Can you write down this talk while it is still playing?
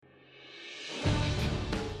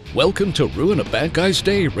Welcome to Ruin a Bad Guy's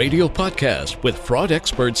Day radio podcast with fraud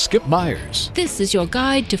expert Skip Myers. This is your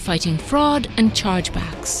guide to fighting fraud and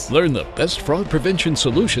chargebacks. Learn the best fraud prevention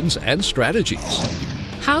solutions and strategies.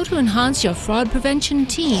 How to enhance your fraud prevention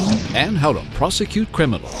team. And how to prosecute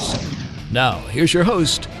criminals. Now, here's your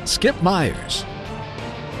host, Skip Myers.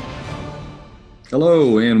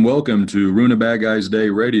 Hello, and welcome to Ruin a Bad Guy's Day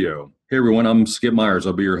radio. Hey, everyone, I'm Skip Myers.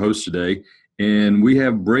 I'll be your host today. And we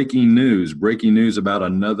have breaking news about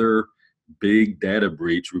another big data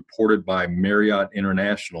breach reported by Marriott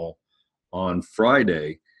International on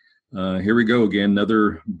Friday. Here we go again,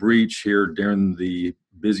 another breach here during the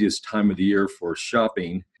busiest time of the year for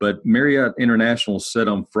shopping. But Marriott International said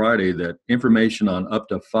on Friday that information on up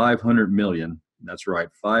to 500 million, that's right,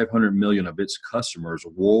 500 million of its customers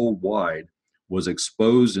worldwide was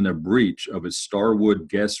exposed in a breach of its Starwood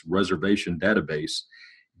guest reservation database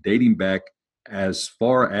dating back as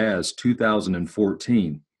far as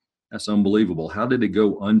 2014. That's unbelievable. How did it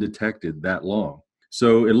go undetected that long?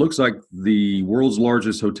 So it looks like the world's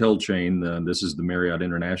largest hotel chain, this is the Marriott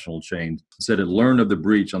International chain, said it learned of the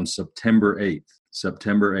breach on September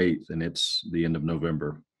 8th, and it's the end of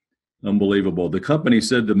November. Unbelievable. The company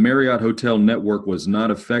said the Marriott hotel network was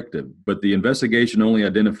not effective, but the investigation only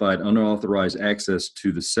identified unauthorized access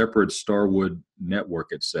to the separate Starwood network,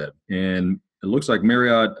 it said. And it looks like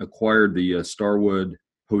Marriott acquired the Starwood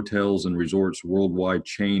Hotels and Resorts worldwide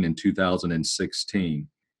chain in 2016.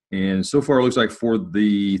 And so far, it looks like for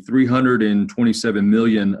the 327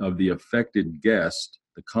 million of the affected guests,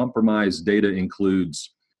 the compromised data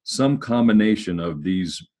includes some combination of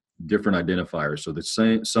these different identifiers.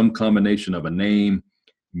 So some combination of a name,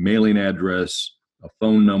 mailing address, a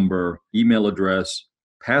phone number, email address,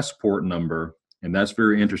 passport number. And that's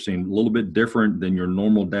very interesting, a little bit different than your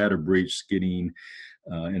normal data breach getting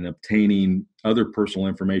and obtaining other personal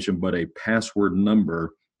information, but a password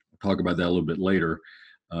number. We'll talk about that a little bit later,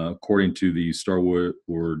 according to the Starwood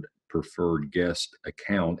preferred guest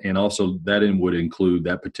account. And also that would include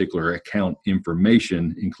that particular account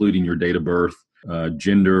information, including your date of birth,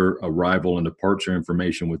 gender, arrival and departure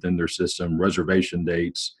information within their system, reservation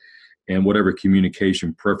dates, and whatever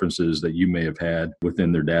communication preferences that you may have had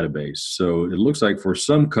within their database. So it looks like for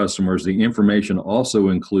some customers, the information also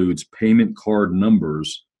includes payment card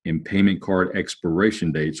numbers and payment card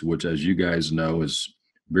expiration dates, which, as you guys know, is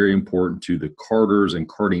very important to the carders and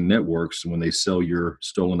carding networks when they sell your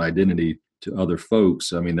stolen identity to other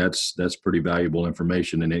folks. I mean, that's pretty valuable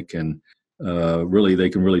information, and it can they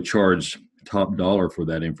can really charge top dollar for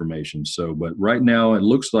that information. So, but right now it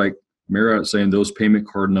looks like Marriott saying those payment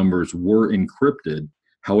card numbers were encrypted.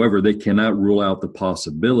 However, they cannot rule out the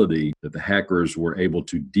possibility that the hackers were able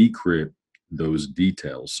to decrypt those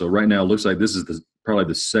details. So right now, it looks like this is probably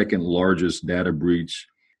the second largest data breach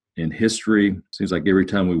in history. Seems like every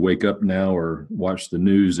time we wake up now or watch the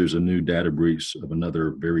news, there's a new data breach of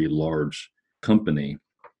another very large company.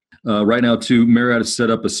 Right now, too, Marriott has set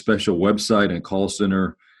up a special website and call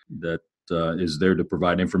center that is there to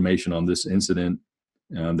provide information on this incident.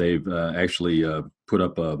 They've actually put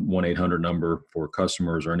up a 1-800 number for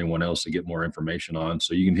customers or anyone else to get more information on.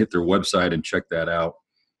 So you can hit their website and check that out.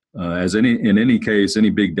 In any case, any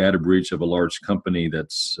big data breach of a large company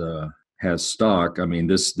that's has stock, I mean,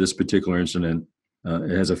 this particular incident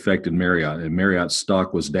has affected Marriott. And Marriott's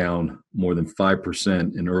stock was down more than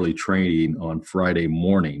 5% in early trading on Friday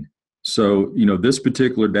morning. So, this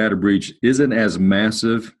particular data breach isn't as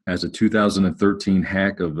massive as a 2013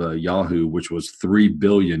 hack of Yahoo, which was 3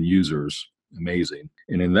 billion users. Amazing.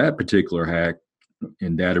 And in that particular hack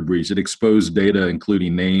and data breach, it exposed data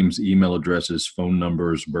including names, email addresses, phone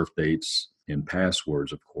numbers, birth dates, and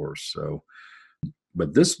passwords, of course. So,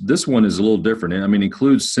 but this one is a little different. I mean, it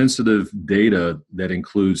includes sensitive data that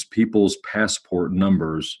includes people's passport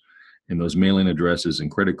numbers and those mailing addresses and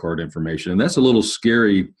credit card information. And that's a little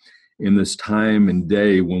scary in this time and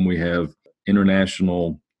day when we have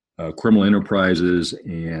international criminal enterprises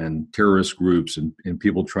and terrorist groups and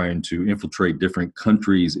people trying to infiltrate different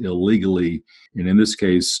countries illegally. And in this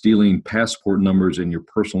case, stealing passport numbers and your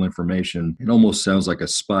personal information. It almost sounds like a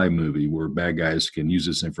spy movie where bad guys can use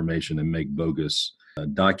this information and make bogus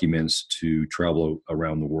documents to travel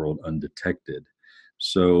around the world undetected.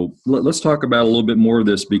 So let's talk about a little bit more of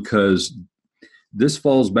this, because this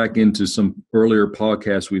falls back into some earlier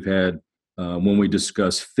podcasts we've had when we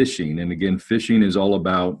discuss phishing. And again, phishing is all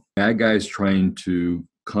about bad guys trying to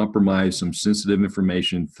compromise some sensitive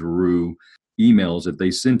information through emails that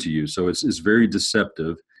they send to you. So it's very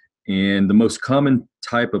deceptive. And the most common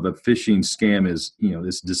type of a phishing scam is,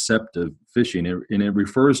 this deceptive phishing. And it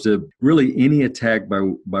refers to really any attack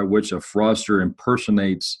by which a fraudster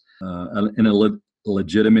impersonates an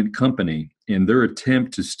legitimate company, and their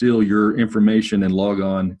attempt to steal your information and log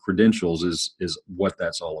on credentials is what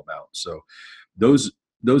that's all about. So those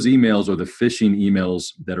emails, or the phishing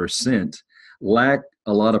emails that are sent, lack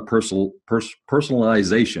a lot of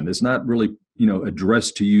personalization. It's not really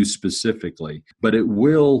addressed to you specifically, but it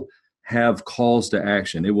will have calls to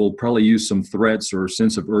action. It will probably use some threats or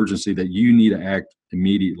sense of urgency that you need to act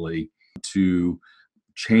immediately to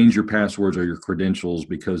change your passwords or your credentials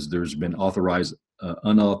because there's been unauthorized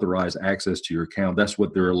access to your account. That's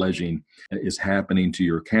what they're alleging is happening to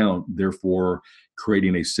your account, therefore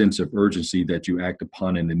creating a sense of urgency that you act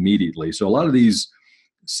upon it immediately. So a lot of these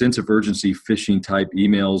sense of urgency phishing type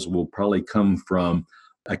emails will probably come from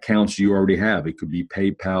accounts you already have. It could be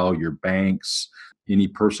PayPal, your banks, any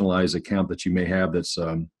personalized account that you may have, that's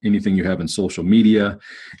anything you have in social media.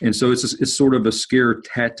 And so it's sort of a scare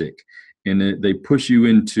tactic. And they push you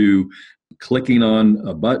into clicking on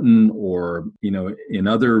a button or, in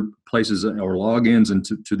other places or logins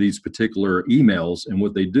into these particular emails. And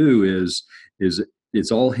what they do is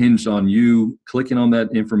it's all hinged on you clicking on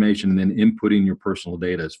that information and then inputting your personal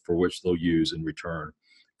data for which they'll use in return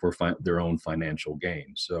for their own financial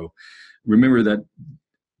gain. So remember that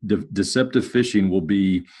deceptive phishing will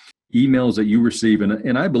be emails that you receive.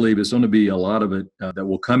 And I believe it's going to be a lot of it that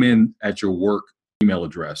will come in at your work email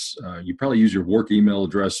address. You probably use your work email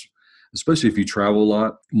address, especially if you travel a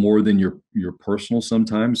lot, more than your personal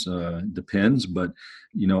sometimes. Depends. But,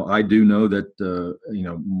 I do know that,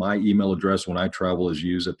 my email address when I travel is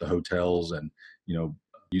used at the hotels and,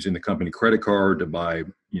 using the company credit card to buy,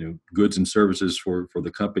 goods and services for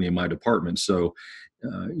the company in my department. So,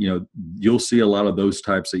 you'll see a lot of those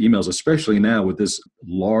types of emails, especially now with this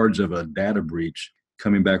large of a data breach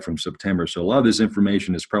coming back from September. So a lot of this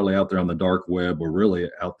information is probably out there on the dark web or really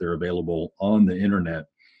out there available on the internet.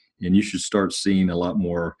 And you should start seeing a lot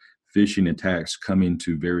more phishing attacks coming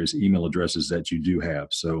to various email addresses that you do have.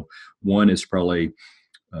 So one is probably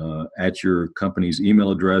at your company's email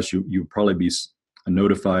address. You'll probably be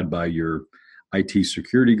notified by your IT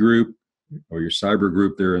security group or your cyber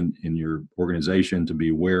group there in your organization to be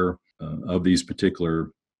aware of these particular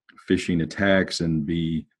phishing attacks and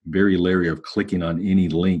be very leery of clicking on any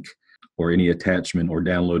link or any attachment or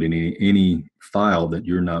downloading any file that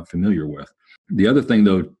you're not familiar with. The other thing,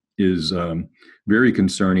 though, is very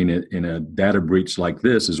concerning in a data breach like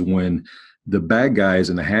this is when the bad guys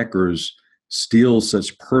and the hackers steal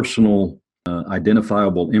such personal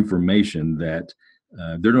identifiable information that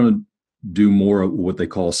they're going to do more of what they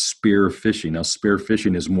call spear phishing. Now, spear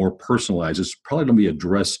phishing is more personalized. It's probably going to be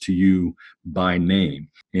addressed to you by name.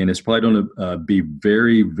 And it's probably going to be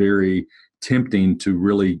very, very tempting to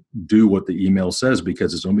really do what the email says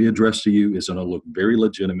because it's going to be addressed to you. It's going to look very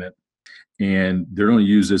legitimate. And they're going to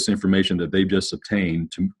use this information that they've just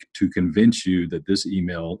obtained to convince you that this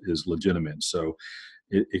email is legitimate. So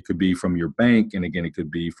it could be from your bank, and again, it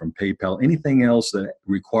could be from PayPal, anything else that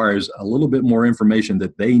requires a little bit more information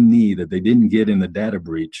that they need that they didn't get in the data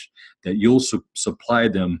breach, that you'll supply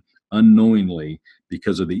them unknowingly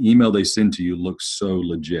because of the email they send to you looks so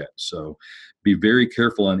legit. So be very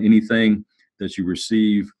careful on anything that you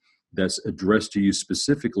receive that's addressed to you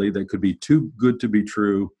specifically that could be too good to be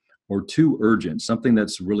true or too urgent, something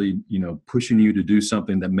that's really, pushing you to do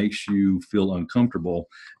something that makes you feel uncomfortable.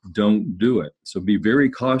 Don't do it. So be very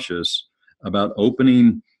cautious about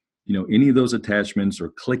opening, any of those attachments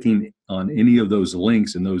or clicking on any of those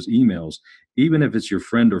links in those emails, even if it's your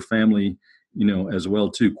friend or family, as well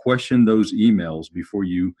too. Question those emails before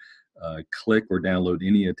you click or download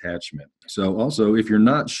any attachment. So also, if you're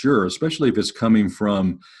not sure, especially if it's coming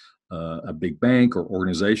from a big bank or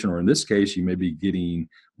organization, or in this case, you may be getting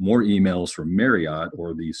more emails from Marriott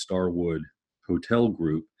or the Starwood Hotel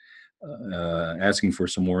Group asking for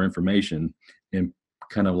some more information, and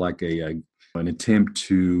kind of like an attempt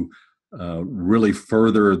to really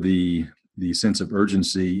further the sense of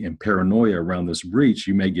urgency and paranoia around this breach.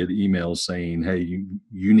 You may get emails saying, hey,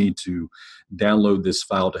 you need to download this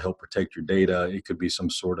file to help protect your data. It could be some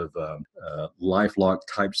sort of LifeLock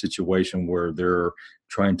type situation where they're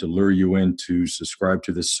trying to lure you in to subscribe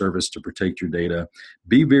to this service to protect your data.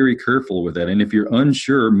 Be very careful with that. And if you're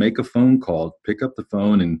unsure, make a phone call. Pick up the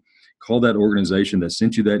phone and call that organization that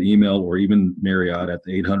sent you that email, or even Marriott at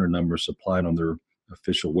the 800 number supplied on their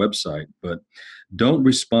official website. But don't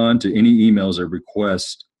respond to any emails that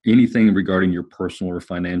request anything regarding your personal or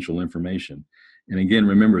financial information. And again,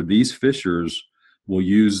 remember, these phishers will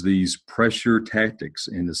use these pressure tactics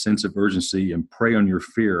and the sense of urgency and prey on your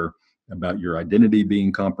fear about your identity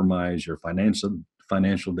being compromised, your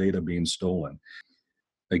financial data being stolen.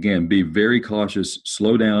 Again, be very cautious,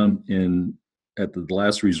 slow down, and at the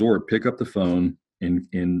last resort, pick up the phone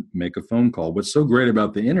and make a phone call. What's so great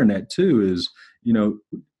about the internet too is,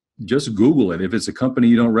 just Google it. If it's a company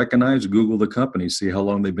you don't recognize, Google the company, see how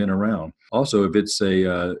long they've been around. Also, if it's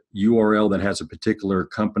a URL that has a particular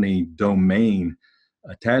company domain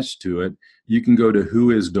attached to it, you can go to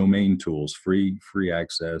Who Is Domain Tools, free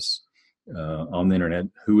access on the internet,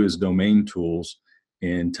 Who Is Domain Tools,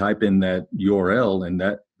 and type in that URL, and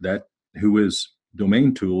that Who Is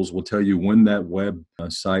Domain Tools will tell you when that web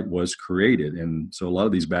site was created. And so a lot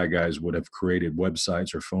of these bad guys would have created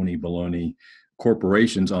websites or phony baloney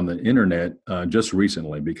corporations on the internet just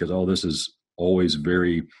recently, because all this is always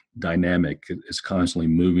very dynamic. It's constantly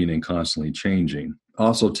moving and constantly changing.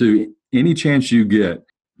 Also, too, any chance you get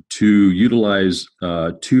to utilize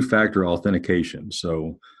two-factor authentication.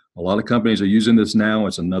 So a lot of companies are using this now.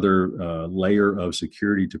 It's another layer of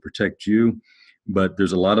security to protect you. But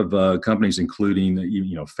there's a lot of companies, including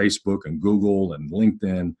Facebook and Google and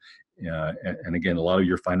LinkedIn, and again, a lot of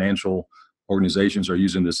your financial organizations are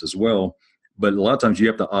using this as well. But a lot of times you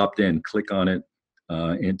have to opt in, click on it,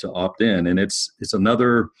 and to opt in, and it's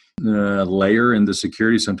another layer in the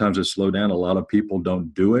security. Sometimes it slow down. A lot of people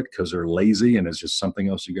don't do it because they're lazy, and it's just something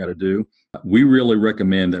else you got to do. We really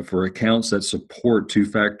recommend that for accounts that support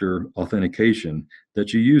two-factor authentication,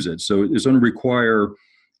 that you use it. So it's going to require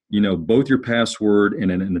both your password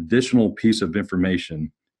and an additional piece of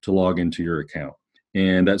information to log into your account.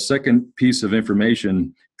 And that second piece of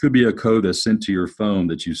information could be a code that's sent to your phone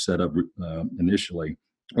that you set up initially,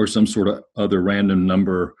 or some sort of other random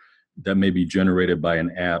number that may be generated by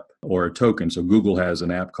an app or a token. So Google has an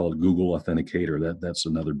app called Google Authenticator. That's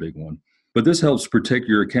another big one. But this helps protect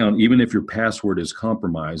your account even if your password is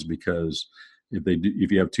compromised, because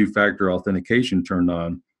if you have two-factor authentication turned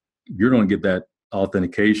on, you're going to get that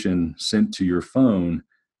authentication sent to your phone,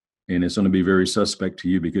 and it's going to be very suspect to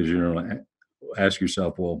you, because you're going to ask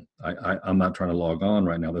yourself, well, I'm not trying to log on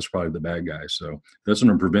right now. That's probably the bad guy. So that's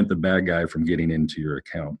going to prevent the bad guy from getting into your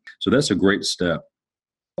account. So that's a great step.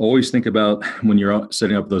 Always think about, when you're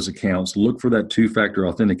setting up those accounts, look for that two-factor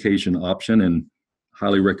authentication option, and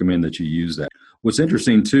highly recommend that you use that. What's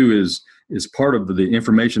interesting too is part of the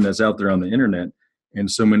information that's out there on the internet and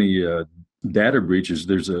so many data breaches.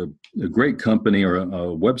 There's a great company or a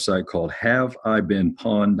website called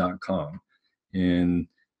haveibeenpwned.com, and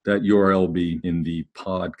that URL will be in the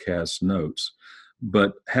podcast notes.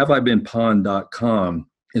 But haveibeenpwned.com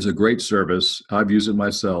is a great service. I've used it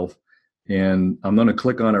myself, and I'm going to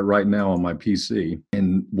click on it right now on my PC.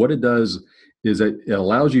 And what it does is it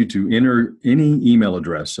allows you to enter any email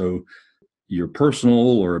address. So your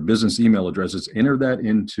personal or a business email addresses, enter that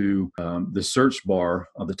into the search bar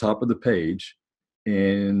at the top of the page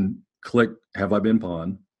and click Have I Been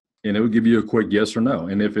Pwned? And it will give you a quick yes or no.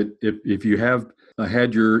 And if you have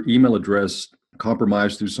had your email address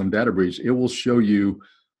compromised through some data breach, it will show you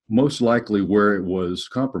most likely where it was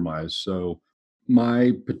compromised. So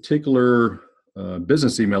my particular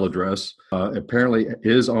business email address apparently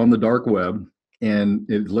is on the dark web, and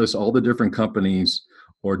it lists all the different companies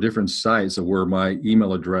or different sites of where my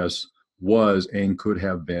email address was and could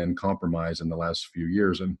have been compromised in the last few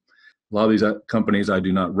years. And a lot of these companies I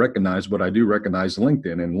do not recognize, but I do recognize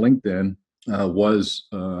LinkedIn. And LinkedIn was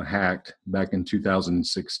hacked back in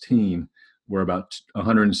 2016, where about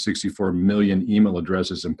 164 million email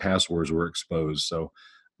addresses and passwords were exposed. So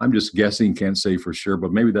I'm just guessing, can't say for sure,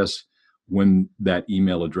 but maybe that's when that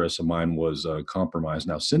email address of mine was compromised.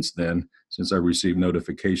 Now, since then, since I received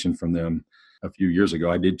notification from them a few years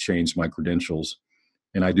ago, I did change my credentials,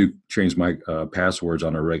 and I do change my passwords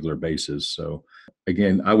on a regular basis. So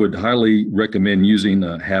again, I would highly recommend using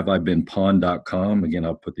haveibeenpwned.com. Again,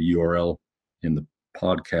 I'll put the URL in the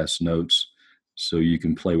podcast notes so you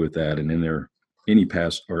can play with that, and in there, any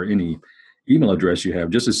any email address you have,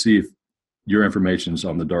 just to see if your information's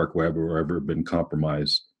on the dark web or ever been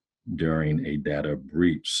compromised during a data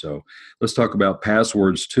breach. So let's talk about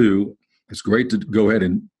passwords too. It's great to go ahead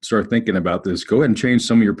and start thinking about this. Go ahead and change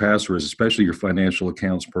some of your passwords, especially your financial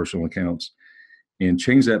accounts, personal accounts, and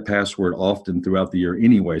change that password often throughout the year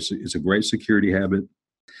anyway. So it's a great security habit.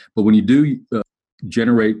 But when you do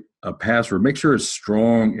generate a password, make sure it's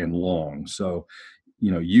strong and long. So,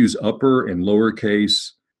 use upper and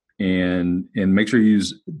lowercase, and make sure you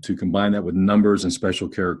combine that with numbers and special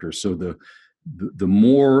characters. So the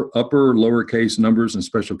more upper, lowercase numbers and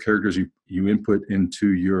special characters you input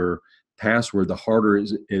into your password, the harder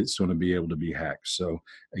it's going to be able to be hacked. So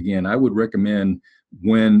again, I would recommend,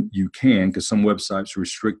 when you can, because some websites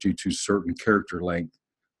restrict you to certain character length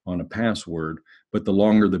on a password, but the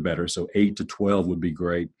longer the better. So 8 to 12 would be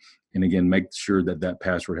great. And again, make sure that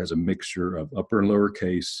password has a mixture of upper and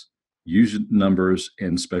lowercase use numbers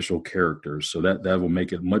and special characters. So that will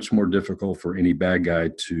make it much more difficult for any bad guy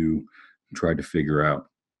to try to figure out.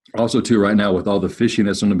 Also, too, right now with all the phishing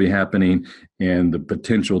that's going to be happening and the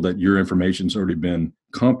potential that your information's already been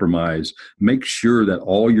compromised, make sure that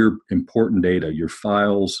all your important data, your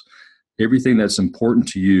files, everything that's important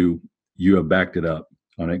to you, you have backed it up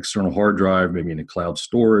on an external hard drive, maybe in a cloud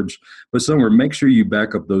storage, but somewhere. Make sure you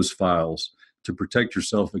back up those files to protect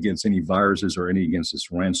yourself against any viruses or against this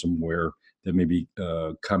ransomware that may be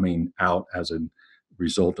coming out as a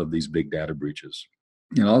result of these big data breaches.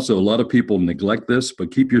 And also, a lot of people neglect this,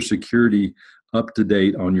 but keep your security up to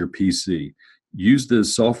date on your PC. Use the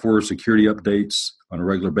software security updates on a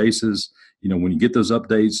regular basis. When you get those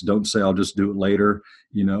updates, don't say, I'll just do it later.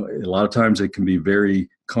 A lot of times it can be very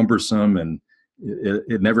cumbersome and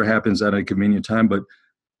it never happens at a convenient time, but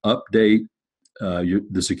update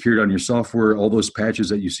the security on your software, all those patches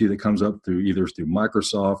that you see that comes up through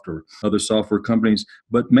Microsoft or other software companies,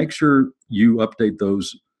 but make sure you update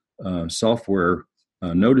those software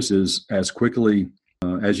notices as quickly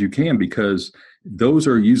as you can, because those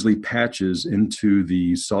are usually patches into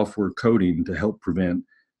the software coding to help prevent,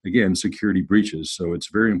 again, security breaches. So it's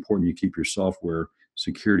very important you keep your software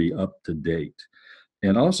security up to date.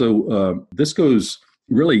 And also, this goes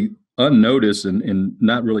really unnoticed and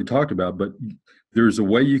not really talked about, but there's a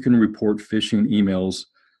way you can report phishing emails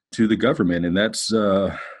to the government, and that's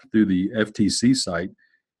through the FTC site.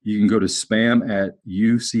 You can go to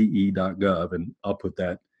spam@uce.gov, and I'll put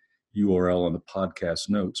that URL on the podcast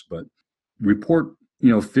notes. But report,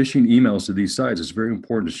 phishing emails to these sites. It's very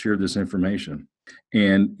important to share this information,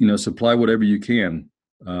 and supply whatever you can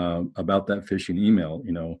about that phishing email.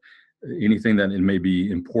 Anything that it may be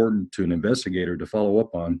important to an investigator to follow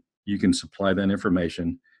up on, you can supply that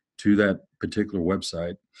information to that particular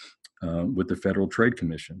website with the Federal Trade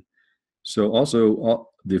Commission. So also,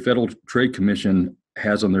 the Federal Trade Commission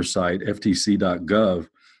has on their site, ftc.gov,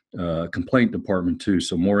 complaint department too,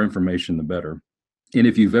 so more information the better. And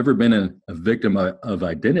if you've ever been a victim of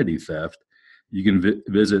identity theft, you can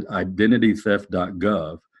visit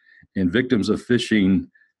identitytheft.gov, and victims of phishing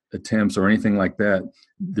attempts or anything like that,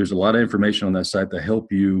 there's a lot of information on that site to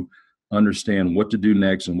help you understand what to do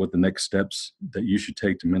next and what the next steps that you should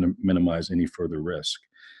take to minimize any further risk.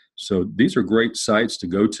 So these are great sites to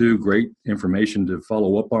go to, great information to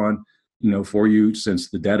follow up on, for you, since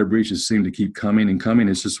the data breaches seem to keep coming and coming.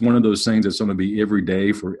 It's just one of those things that's going to be every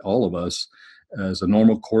day for all of us as a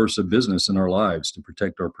normal course of business in our lives to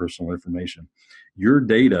protect our personal information. Your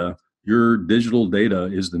data, your digital data,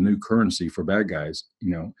 is the new currency for bad guys.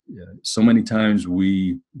 So many times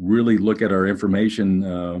we really look at our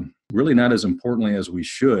information really not as importantly as we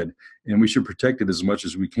should, and we should protect it as much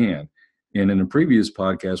as we can. And in a previous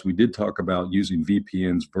podcast, we did talk about using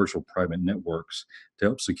VPNs, virtual private networks, to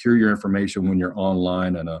help secure your information when you're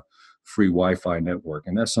online on a free Wi-Fi network.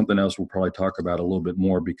 And that's something else we'll probably talk about a little bit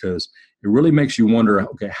more, because it really makes you wonder,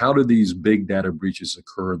 okay, how do these big data breaches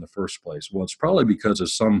occur in the first place? Well, it's probably because of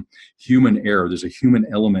some human error. There's a human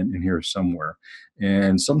element in here somewhere.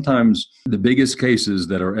 And sometimes the biggest cases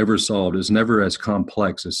that are ever solved is never as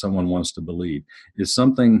complex as someone wants to believe. It's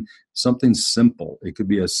something simple. It could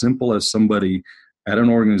be as simple as somebody at an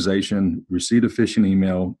organization received a phishing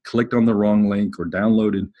email, clicked on the wrong link, or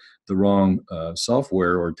downloaded the wrong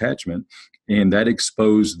software or attachment, and that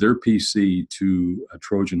exposed their PC to a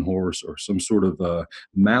Trojan horse or some sort of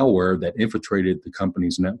malware that infiltrated the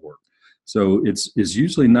company's network. So it's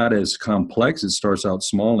usually not as complex. It starts out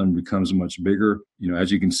small and becomes much bigger.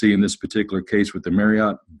 As you can see in this particular case with the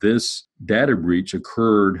Marriott, this data breach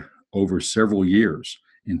occurred over several years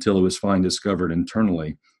until it was finally discovered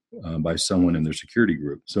internally by someone in their security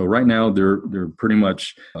group. So right now they're pretty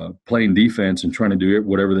much playing defense and trying to do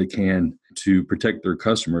whatever they can to protect their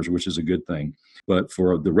customers, which is a good thing. But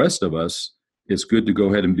for the rest of us, it's good to go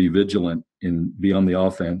ahead and be vigilant and be on the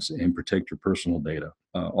offense and protect your personal data.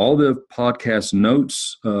 All the podcast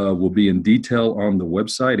notes will be in detail on the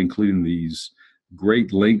website, including these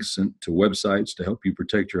great links to websites to help you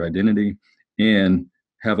protect your identity. And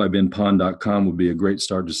haveibeenpawned.com would be a great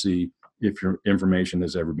start to see if your information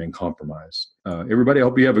has ever been compromised. Everybody, I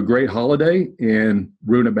hope you have a great holiday and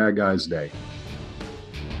ruin a bad guy's day.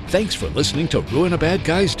 Thanks for listening to Ruin a Bad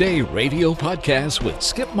Guy's Day radio podcast with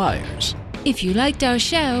Skip Myers. If you liked our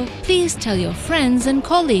show, please tell your friends and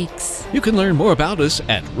colleagues. You can learn more about us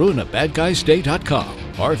at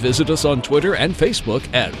ruinabadguysday.com or visit us on Twitter and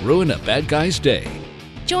Facebook at Ruin a Bad Guy's Day.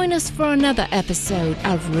 Join us for another episode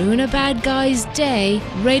of Ruin a Bad Guy's Day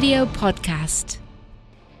radio podcast.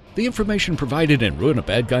 The information provided in Ruin a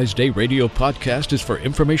Bad Guy's Day radio podcast is for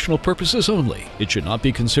informational purposes only. It should not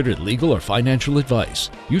be considered legal or financial advice.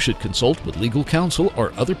 You should consult with legal counsel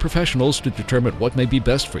or other professionals to determine what may be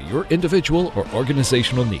best for your individual or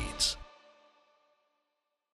organizational needs.